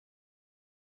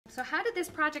So how did this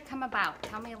project come about?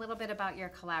 Tell me a little bit about your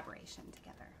collaboration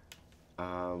together.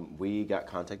 We got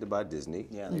contacted by Disney.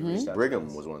 Yeah, they reached out to Brigham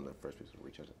us. was one of the first people to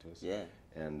reach out to us. Yeah.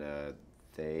 And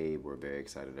they were very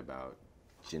excited about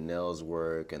Janelle's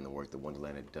work and the work that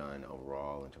Wonderland had done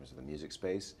overall in terms of the music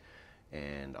space,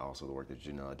 and also the work that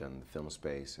Janelle had done in the film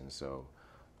space. And so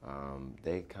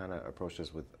they kind of approached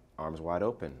us with arms wide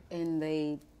open. And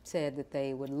they said that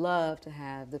they would love to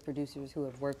have the producers who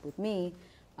have worked with me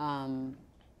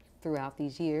throughout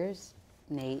these years,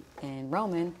 Nate and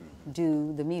Roman,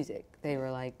 do the music. They were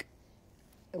like,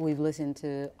 we've listened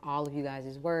to all of you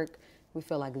guys' work. We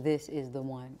feel like this is the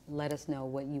one. Let us know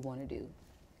what you want to do.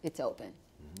 It's open.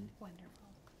 Wonderful.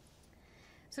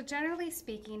 So generally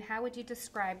speaking, how would you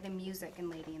describe the music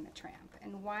in Lady and the Tramp,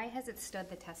 and why has it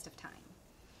stood the test of time?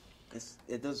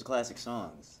 Those are classic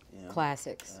songs, you know.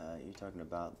 Classics. You're talking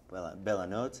about Bella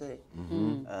Notte.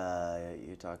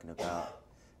 You're talking about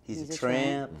He's a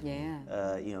Tramp.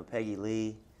 Yeah. You know, Peggy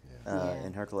Lee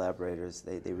and her collaborators.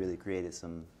 They really created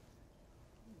some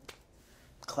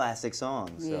classic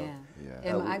songs. So. Yeah.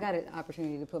 And I got an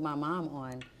opportunity to put my mom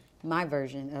on my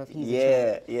version of He's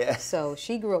a Tramp. Yeah. So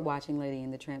she grew up watching Lady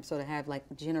and the Tramp. So to have like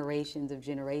generations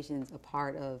a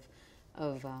part of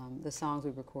the songs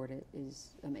we recorded is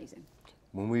amazing.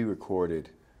 When we recorded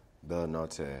Bella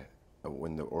Notte,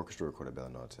 when the orchestra recorded Bella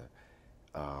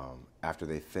Notte, after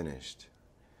they finished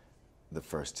the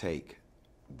first take,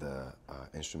 the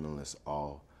instrumentalists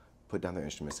all put down their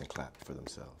instruments and clapped for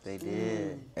themselves. They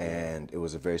did. And it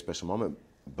was a very special moment,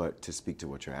 but to speak to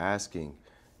what you're asking,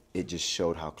 it just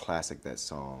showed how classic that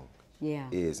song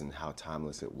is and how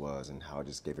timeless it was and how it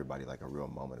just gave everybody like a real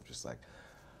moment of just like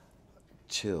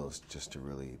chills just to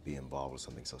really be involved with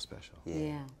something so special.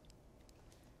 Yeah.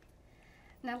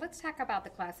 Now let's talk about the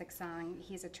classic song,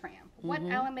 He's a Tramp. What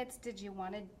elements did you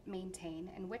want to maintain,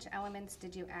 and which elements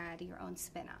did you add your own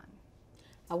spin on?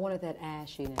 I wanted that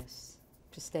ashiness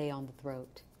to stay on the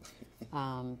throat.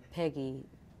 Peggy,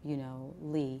 you know,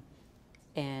 Lee,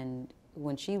 and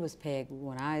when she was Peg,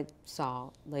 when I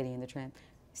saw Lady and the Tramp,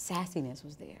 sassiness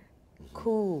was there.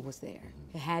 Cool was there.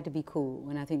 It had to be cool,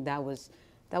 and I think that was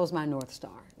my North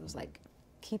Star. It was like,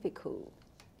 keep it cool.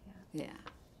 Yeah.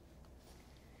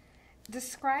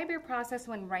 Describe your process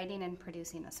when writing and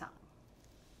producing a song.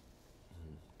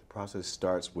 The process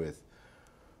starts with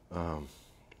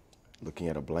looking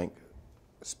at a blank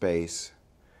space,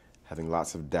 having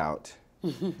lots of doubt,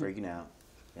 Freaking out.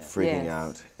 Yeah. freaking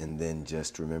out, and then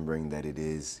just remembering that it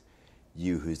is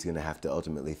you who's going to have to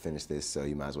ultimately finish this, so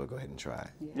you might as well go ahead and try.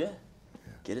 Yeah.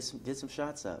 Get some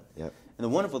shots up. Yep. And the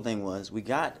wonderful thing was we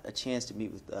got a chance to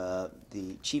meet with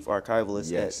the chief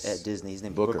archivalist at Disney. His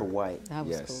name is Booker White. That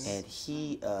was cool. And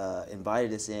he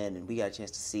invited us in, and we got a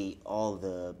chance to see all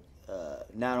the,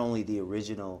 not only the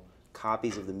original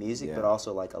copies of the music, but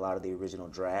also like a lot of the original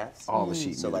drafts. All the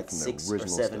sheet So music like from the 6 or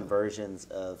original 7 stuff. versions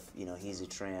of, you know, He's a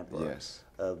Tramp or Yes.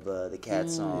 of the Cat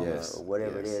song or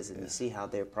whatever it Yes. is. And you see how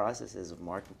their process is of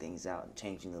marking things out and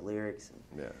changing the lyrics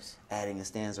and adding a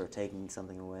stanza or taking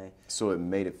something away. So it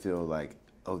made it feel like,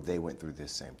 oh, they went through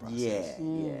this same process.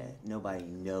 Yeah. Nobody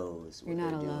knows what You're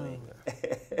not they're alone.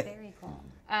 doing. Very cool.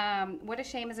 What a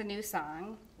Shame is a new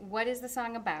song. What is the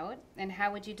song about, and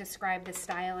how would you describe the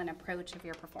style and approach of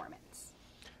your performance?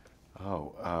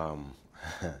 Oh,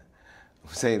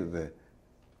 say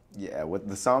what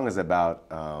the song is about,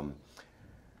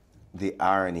 the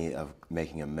irony of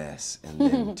making a mess and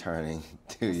then turning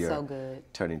to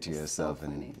yourself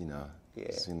and, you know,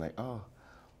 just being like, oh,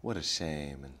 what a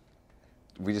shame. And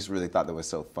we just really thought that was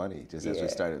so funny, just as we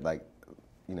started, like,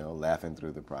 you know, laughing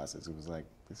through the process. It was like,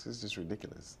 this is just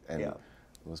ridiculous. And it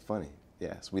was funny.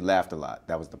 Yes, we laughed a lot.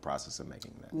 That was the process of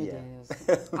making that.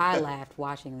 Yes. I laughed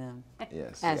watching them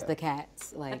as the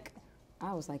cats. Like,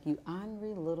 I was like, you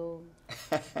ornery little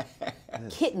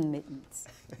kitten mittens.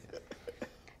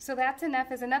 So That's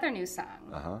Enough is another new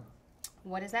song.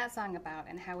 What is that song about,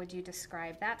 and how would you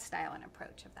describe that style and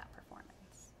approach of that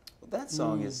performance? Well, that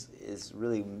song is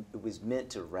really, it was meant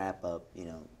to wrap up, you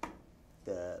know,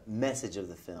 the message of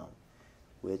the film,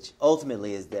 which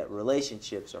ultimately is that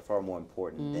relationships are far more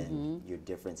important than your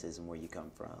differences and where you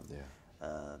come from.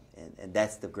 And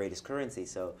that's the greatest currency.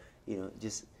 So, you know,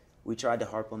 just we tried to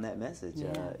harp on that message,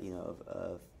 you know,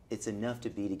 of it's enough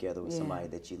to be together with somebody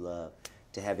that you love,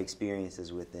 to have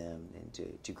experiences with them,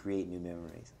 and to create new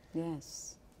memories.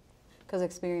 Yes, because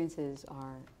experiences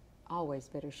are always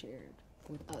better shared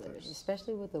with others,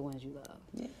 especially with the ones you love.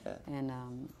 Yeah. And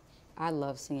I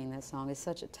love singing that song. It's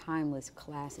such a timeless,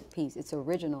 classic piece. It's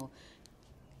original.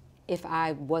 If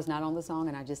I was not on the song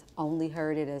and I just only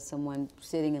heard it as someone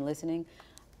sitting and listening,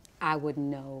 I would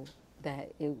know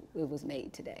that it was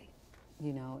made today.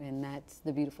 you know, and that's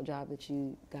the beautiful job that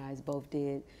you guys both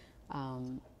did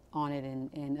on it,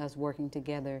 and us working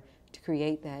together to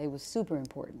create that. It was super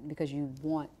important because you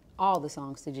want all the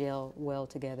songs to gel well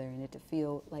together and it to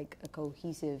feel like a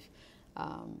cohesive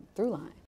through line.